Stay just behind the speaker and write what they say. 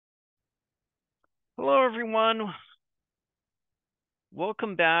Hello, everyone.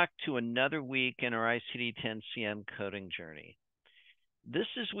 Welcome back to another week in our ICD-10-CM coding journey. This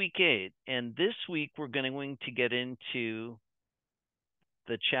is week 8, and this week we're going to get into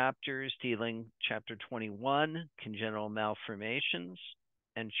the chapters dealing Chapter 21, Congenital Malformations,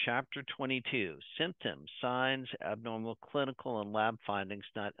 and Chapter 22, Symptoms, Signs, Abnormal Clinical and Lab Findings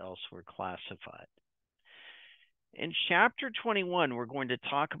Not Elsewhere Classified. In Chapter 21, we're going to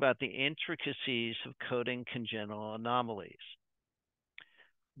talk about the intricacies of coding congenital anomalies.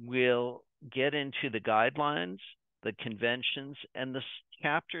 We'll get into the guidelines, the conventions, and the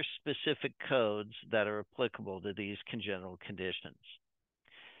chapter-specific codes that are applicable to these congenital conditions.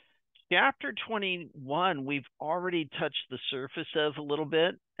 Chapter 21, we've already touched the surface of a little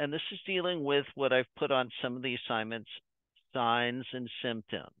bit, and this is dealing with what I've put on some of the assignments, signs and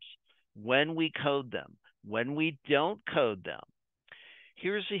symptoms, when we code them, when we don't code them.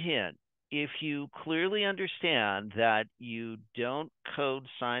 Here's a hint. If you clearly understand that you don't code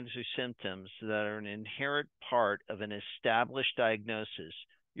signs or symptoms that are an inherent part of an established diagnosis,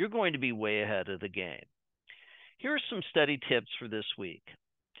 you're going to be way ahead of the game. Here are some study tips for this week.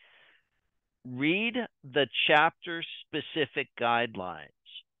 Read the chapter-specific guidelines.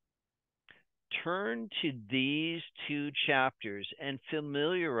 Turn to these two chapters and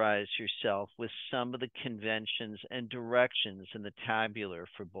familiarize yourself with some of the conventions and directions in the tabular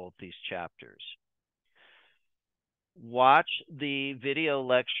for both these chapters. Watch the video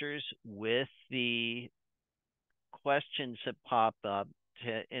lectures with the questions that pop up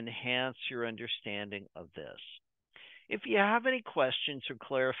to enhance your understanding of this. If you have any questions or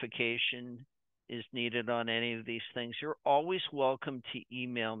clarification is needed on any of these things, you're always welcome to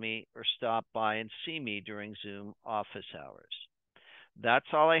email me or stop by and see me during Zoom office hours. That's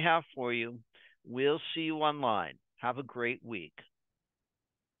all I have for you. We'll see you online. Have a great week.